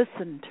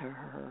 Listen to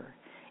her,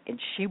 and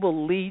she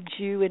will lead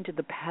you into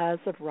the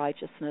paths of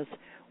righteousness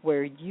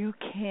where you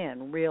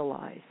can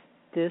realize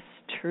this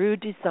true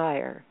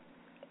desire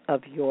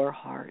of your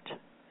heart.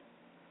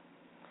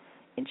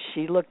 And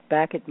she looked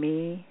back at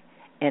me,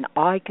 and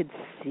I could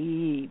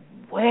see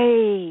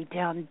way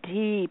down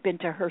deep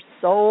into her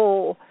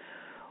soul,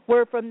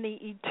 where from the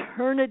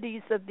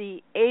eternities of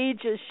the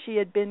ages she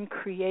had been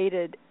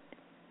created.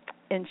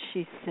 And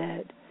she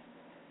said,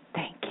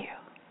 thank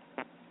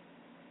you.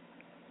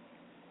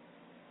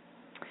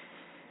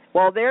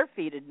 Well, their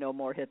feet had no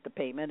more hit the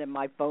pavement, and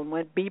my phone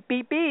went beep,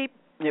 beep, beep.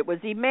 It was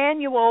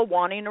Emmanuel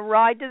wanting a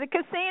ride to the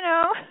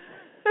casino.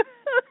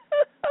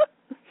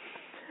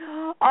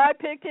 I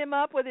picked him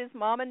up with his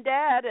mom and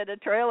dad at a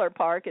trailer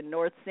park in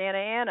North Santa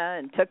Ana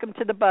and took him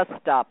to the bus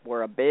stop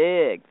where a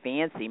big,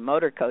 fancy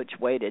motor coach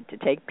waited to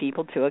take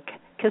people to a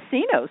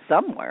casino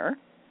somewhere.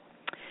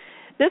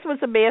 This was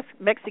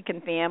a Mexican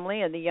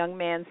family, and the young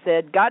man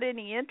said, got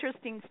any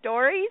interesting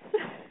stories?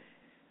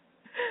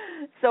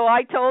 So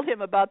I told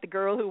him about the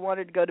girl who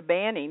wanted to go to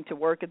Banning to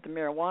work at the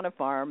marijuana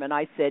farm, and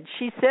I said,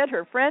 she said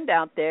her friend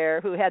out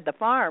there who had the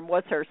farm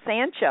was her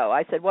Sancho.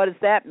 I said, what does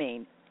that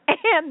mean?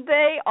 And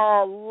they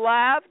all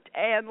laughed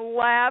and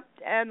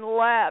laughed and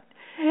laughed.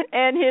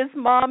 And his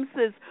mom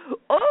says,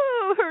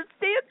 oh, her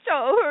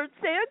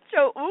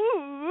Sancho,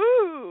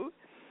 ooh.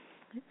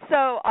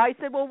 So I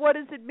said, well, what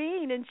does it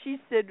mean? And she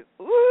said,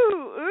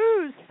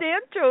 ooh,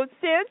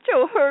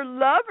 Sancho, her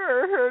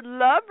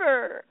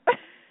lover.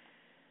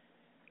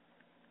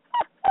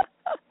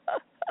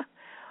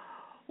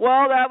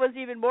 Well, that was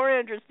even more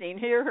interesting.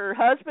 Here her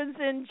husband's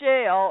in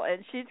jail,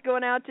 and she's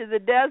going out to the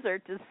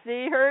desert to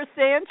see her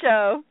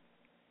Sancho.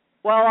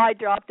 Well, I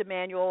dropped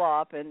Emmanuel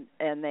off,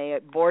 and they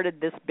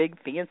boarded this big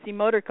fancy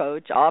motor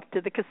coach off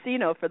to the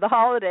casino for the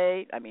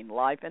holiday. I mean,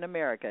 life in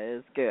America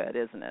is good,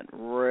 isn't it?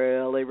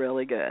 Really,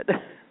 really good.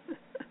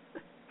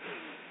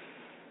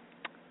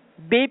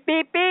 Beep,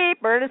 beep, beep.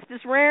 Ernest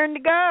is raring to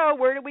go.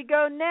 Where do we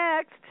go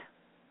next?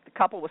 The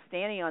couple was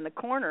standing on the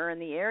corner in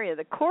the area of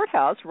the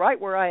courthouse right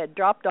where I had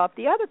dropped off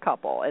the other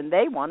couple, and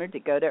they wanted to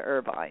go to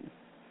Irvine.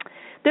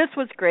 This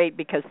was great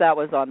because that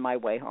was on my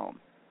way home.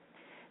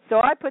 So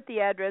I put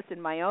the address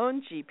in my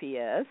own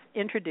GPS,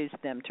 introduced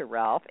them to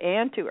Ralph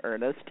and to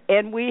Ernest,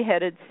 and we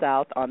headed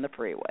south on the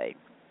freeway.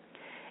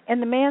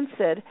 And the man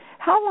said,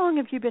 how long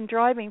have you been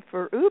driving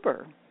for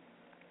Uber?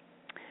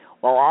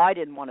 Well, I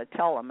didn't want to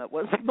tell him it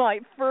was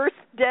my first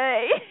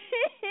day.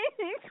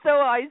 So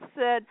I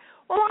said,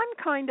 well,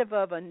 I'm kind of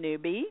a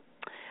newbie,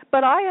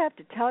 but I have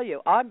to tell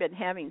you, I've been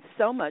having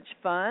so much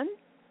fun.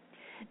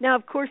 Now,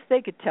 of course,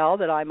 they could tell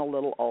that I'm a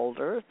little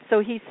older. So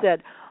he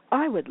said,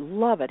 I would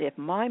love it if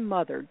my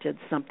mother did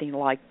something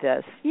like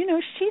this. You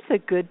know, she's a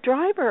good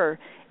driver,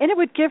 and it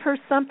would give her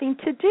something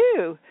to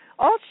do.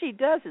 All she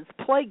does is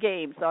play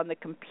games on the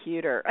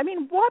computer. I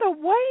mean, what a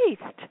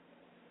waste.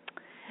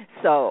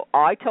 So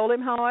I told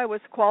him how I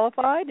was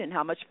qualified and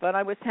how much fun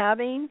I was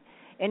having,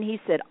 and he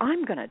said,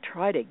 I'm going to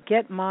try to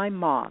get my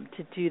mom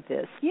to do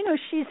this. You know,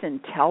 she's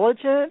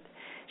intelligent.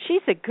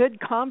 She's a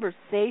good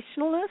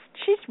conversationalist.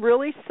 She's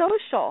really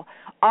social.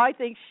 I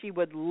think she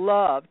would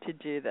love to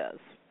do this.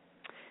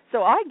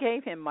 So I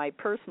gave him my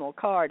personal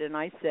card, and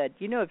I said,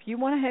 you know, if you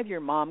want to have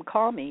your mom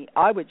call me,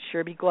 I would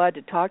sure be glad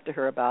to talk to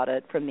her about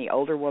it from the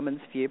older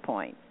woman's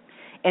viewpoint.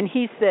 And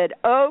he said,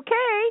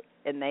 okay,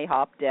 and they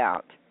hopped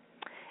out.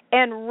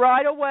 And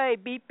right away,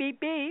 beep, beep,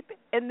 beep,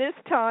 and this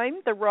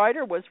time the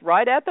rider was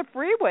right at the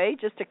freeway,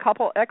 just a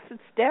couple exits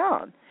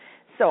down.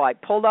 So I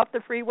pulled off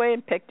the freeway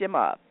and picked him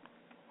up.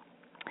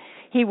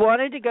 He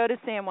wanted to go to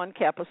San Juan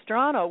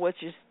Capistrano, which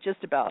is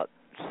just about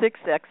 6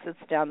 exits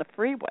down the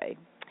freeway.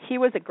 he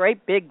was a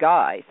great big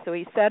guy, so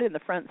he sat in the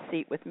front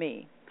seat with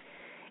me.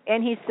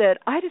 And he said,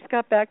 I just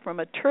got back from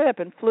a trip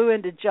and flew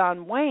into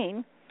John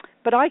Wayne,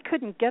 but I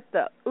couldn't get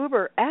the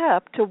Uber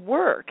app to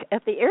work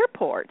at the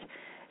airport.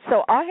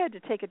 So I had to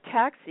take a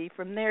taxi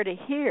from there to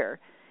here.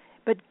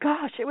 But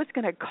gosh, it was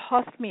going to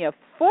cost me a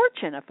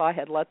fortune if I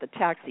had let the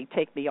taxi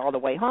take me all the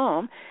way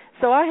home.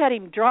 So I had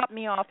him drop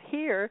me off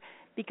here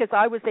because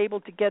I was able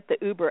to get the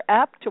Uber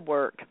app to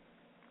work.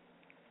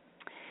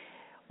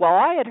 Well,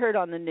 I had heard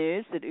on the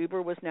news that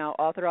Uber was now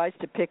authorized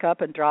to pick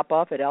up and drop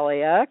off at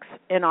LAX,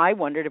 and I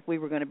wondered if we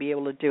were going to be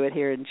able to do it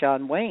here in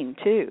John Wayne,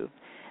 too.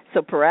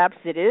 So perhaps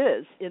it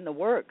is in the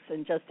works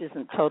and just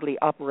isn't totally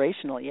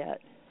operational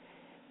yet.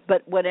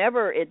 But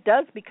whenever it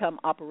does become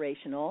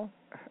operational,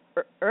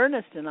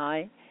 Ernest and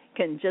I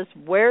can just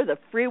wear the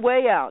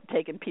freeway out,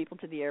 taking people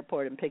to the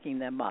airport and picking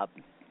them up.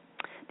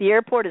 The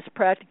airport is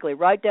practically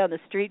right down the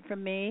street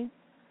from me,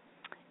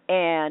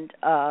 and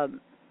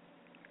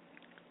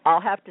I'll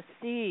have to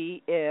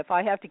see if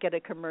I have to get a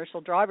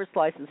commercial driver's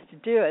license to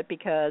do it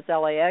because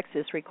LAX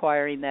is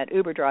requiring that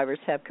Uber drivers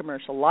have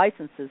commercial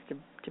licenses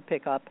to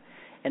pick up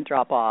and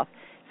drop off.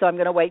 So I'm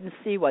going to wait and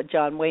see what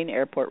John Wayne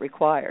Airport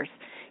requires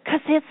because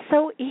it's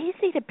so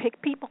easy to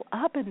pick people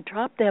up and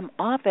drop them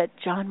off at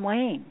John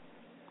Wayne.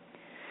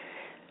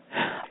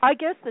 I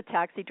guess the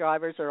taxi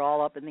drivers are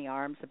all up in the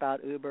arms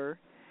about Uber.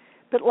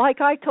 But like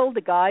I told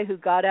the guy who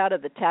got out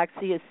of the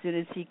taxi as soon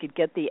as he could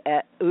get the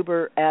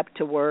Uber app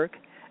to work,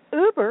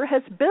 Uber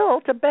has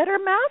built a better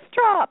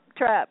mousetrap.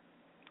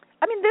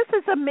 I mean, this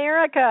is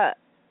America.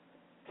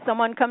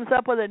 Someone comes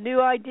up with a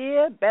new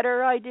idea,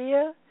 better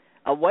idea,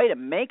 a way to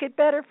make it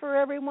better for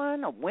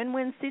everyone, a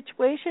win-win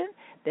situation,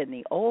 then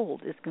the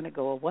old is going to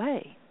go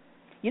away.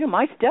 You know,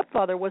 my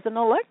stepfather was an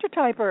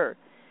electrotyper,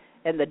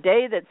 and the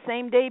day that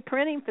same-day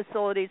printing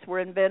facilities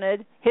were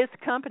invented, his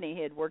company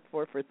he had worked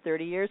for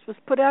 30 years was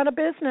put out of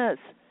business.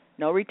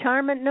 No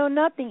retirement, no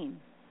nothing.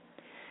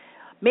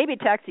 Maybe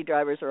taxi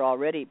drivers are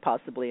already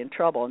possibly in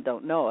trouble and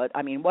don't know it.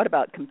 I mean, what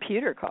about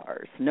computer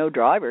cars? No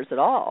drivers at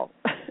all.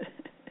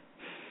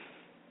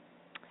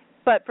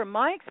 But from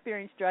my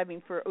experience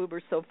driving for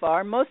Uber so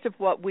far, most of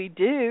what we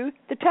do,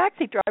 the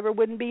taxi driver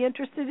wouldn't be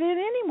interested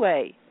in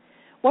anyway.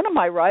 One of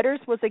my riders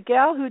was a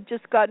gal who'd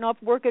just gotten off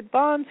work at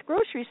Bond's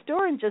grocery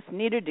store and just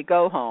needed to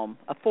go home,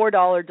 a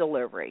 $4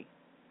 delivery.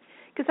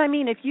 Because, I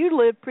mean, if you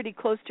live pretty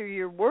close to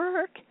your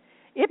work,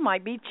 it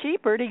might be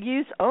cheaper to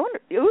use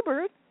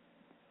Uber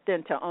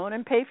than to own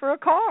and pay for a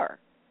car.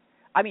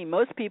 I mean,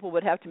 most people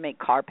would have to make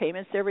car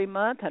payments every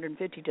month,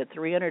 $150 to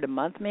 $300 a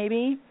month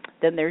maybe.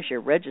 Then there's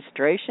your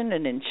registration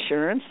and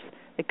insurance.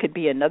 It could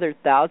be another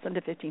 $1,000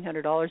 to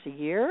 $1,500 a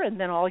year, and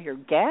then all your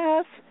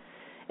gas.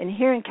 And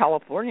here in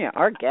California,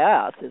 our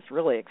gas is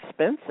really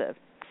expensive.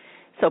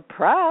 So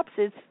perhaps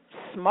it's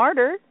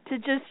smarter to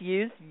just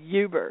use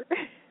Uber.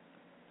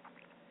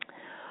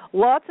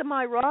 Lots of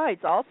my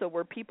rides also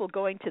were people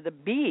going to the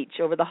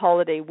beach over the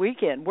holiday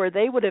weekend where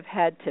they would have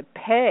had to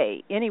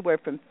pay anywhere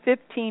from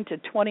 $15 to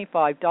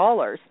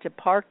 $25 to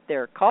park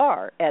their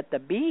car at the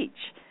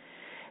beach.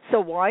 So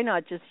why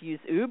not just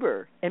use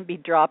Uber and be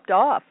dropped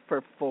off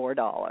for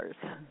 $4?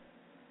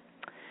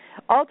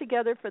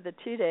 Altogether for the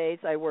 2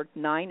 days, I worked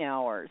 9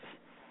 hours,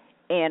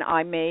 and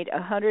I made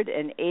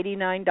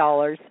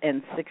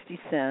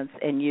 $189.60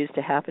 and used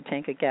a half a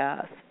tank of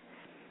gas.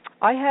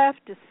 I have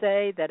to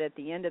say that at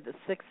the end of the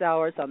 6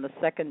 hours on the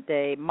second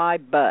day, my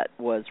butt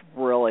was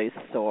really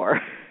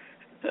sore.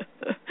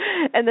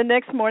 And the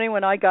next morning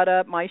when I got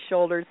up, my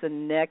shoulders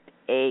and neck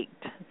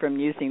ached from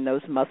using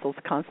those muscles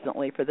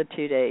constantly for the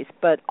 2 days.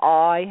 But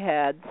I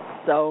had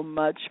so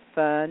much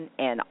fun,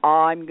 and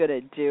I'm going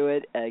to do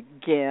it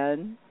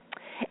again.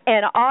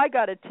 And I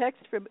got a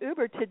text from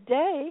Uber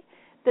today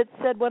that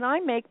said when I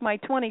make my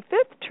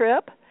 25th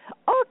trip,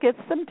 I'll get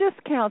some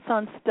discounts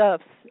on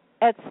stuff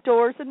at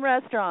stores and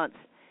restaurants,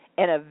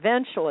 and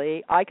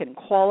eventually I can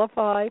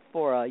qualify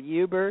for a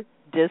Uber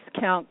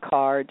discount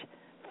card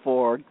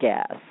for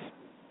gas.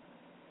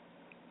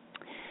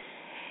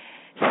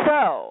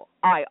 So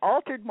I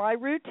altered my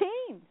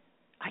routine.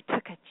 I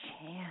took a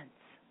chance.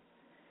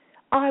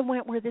 I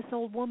went where this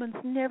old woman's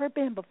never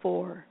been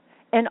before,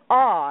 and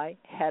I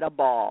had a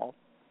ball.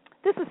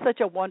 This is such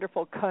a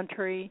wonderful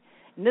country,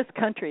 and this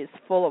country is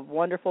full of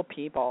wonderful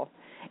people.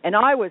 And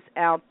I was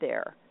out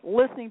there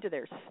listening to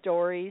their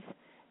stories,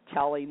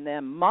 telling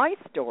them my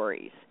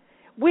stories.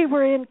 We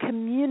were in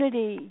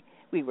community.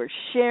 We were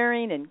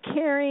sharing and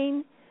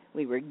caring.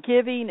 We were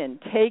giving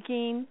and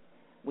taking.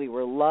 We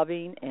were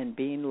loving and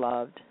being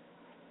loved.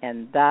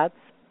 And that's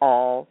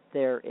all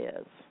there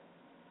is.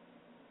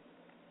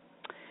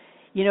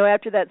 You know,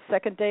 after that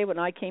second day when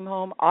I came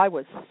home, I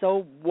was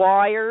so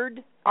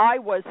wired. I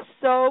was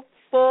so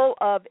full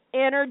of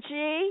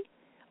energy.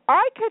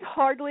 I could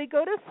hardly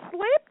go to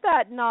sleep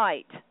that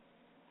night.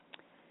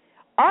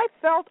 I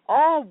felt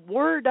all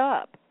whirred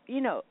up,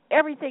 you know,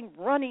 everything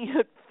running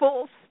at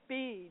full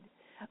speed,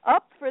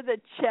 up for the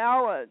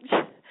challenge,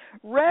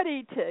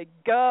 ready to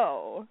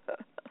go.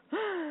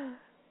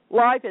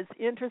 Life is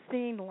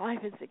interesting.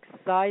 Life is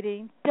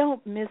exciting.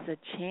 Don't miss a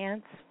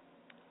chance.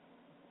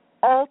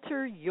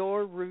 alter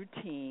your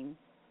routine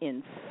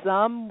in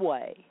some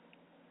way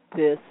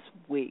this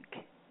week.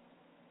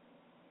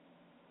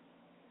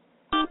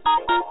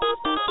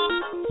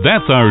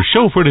 That's our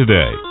show for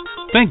today.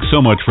 Thanks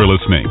so much for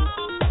listening.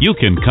 You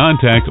can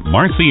contact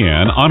Marcy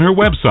Ann on her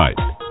website,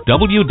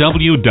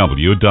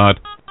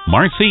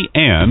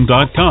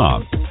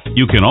 www.marcyann.com.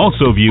 You can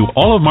also view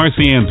all of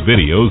Marcy Ann's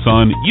videos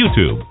on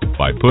YouTube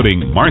by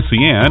putting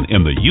Marcy Ann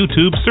in the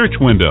YouTube search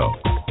window.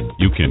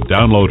 You can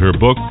download her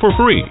book for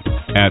free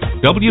at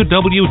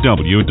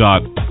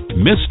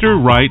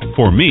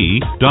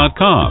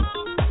www.mrrightforme.com.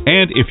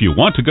 And if you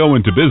want to go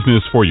into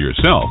business for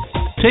yourself,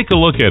 take a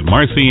look at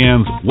Marcy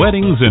Ann's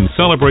Weddings and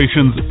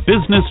Celebrations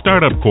Business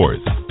Startup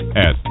course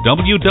at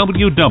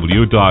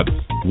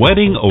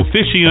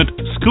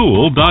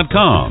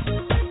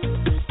www.weddingofficiantschool.com.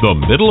 The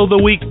Middle of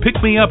the Week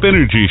Pick-Me-Up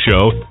Energy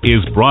Show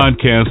is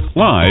broadcast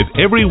live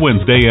every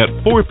Wednesday at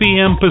 4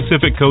 p.m.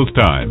 Pacific Coast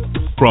Time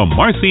from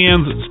Marcy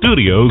Ann's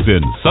studios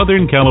in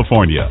Southern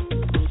California.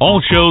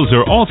 All shows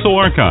are also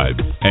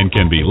archived and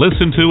can be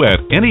listened to at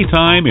any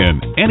time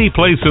in any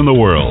place in the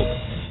world.